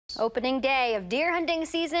Opening day of deer hunting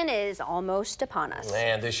season is almost upon us.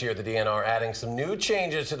 And this year, the DNR adding some new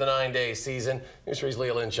changes to the 9-day season. News 3's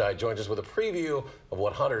Leah Lynchide joins us with a preview of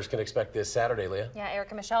what hunters can expect this Saturday, Leah. Yeah, Eric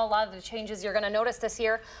and Michelle, a lot of the changes you're going to notice this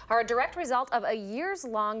year are a direct result of a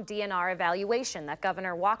years-long DNR evaluation that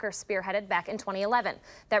Governor Walker spearheaded back in 2011.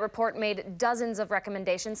 That report made dozens of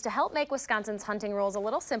recommendations to help make Wisconsin's hunting rules a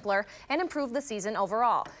little simpler and improve the season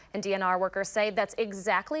overall. And DNR workers say that's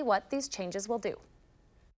exactly what these changes will do.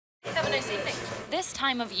 Have a nice evening. This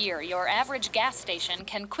time of year, your average gas station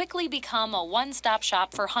can quickly become a one-stop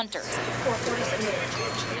shop for hunters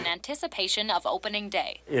in anticipation of opening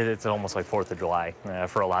day. It's almost like 4th of July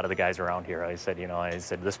for a lot of the guys around here. I said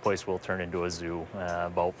this place will turn into a zoo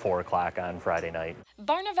about 4 o'clock on Friday night.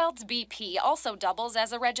 Barneveld's BP also doubles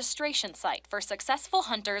as a registration site for successful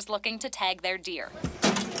hunters looking to tag their deer.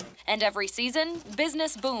 And every season,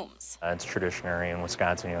 business booms. It's traditionary in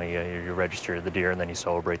Wisconsin. You register the deer and then you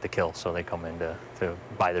celebrate the kill, so they come in to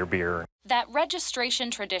buy their beer. That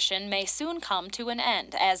registration tradition may soon come to an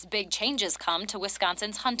end as big changes come to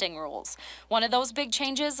Wisconsin's hunting rules. One of those big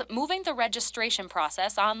changes, moving the registration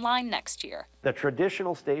process online next year. The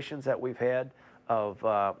traditional stations that we've had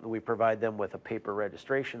we provide them with a paper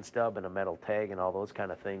registration stub and a metal tag and all those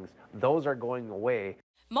kind of things. Those are going away.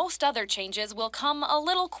 Most other changes will come a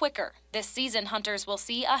little quicker. This season, hunters will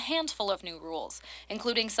see a handful of new rules,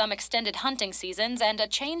 including some extended hunting seasons and a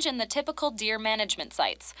change in the typical deer management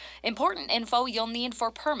sites. Important info you'll need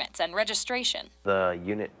for permits and registration. The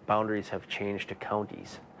unit boundaries have changed to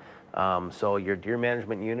counties. So your deer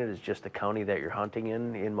management unit is just the county that you're hunting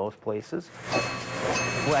in most places.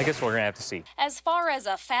 Well, I guess we're going to have to see. As far as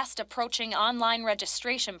a fast-approaching online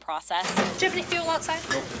registration process, do you have any fuel outside?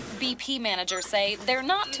 BP managers say they're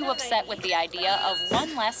not too upset with the idea of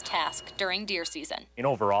one less task during deer season.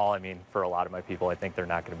 Overall, for a lot of my people, I think they're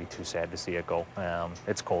not going to be too sad to see it go.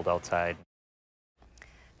 It's cold outside.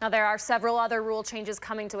 Now, there are several other rule changes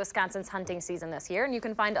coming to Wisconsin's hunting season this year, and you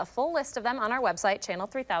can find a full list of them on our website,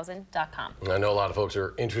 channel3000.com. I know a lot of folks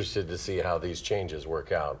are interested to see how these changes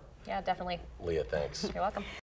work out. Yeah, definitely. Leah, thanks. You're welcome.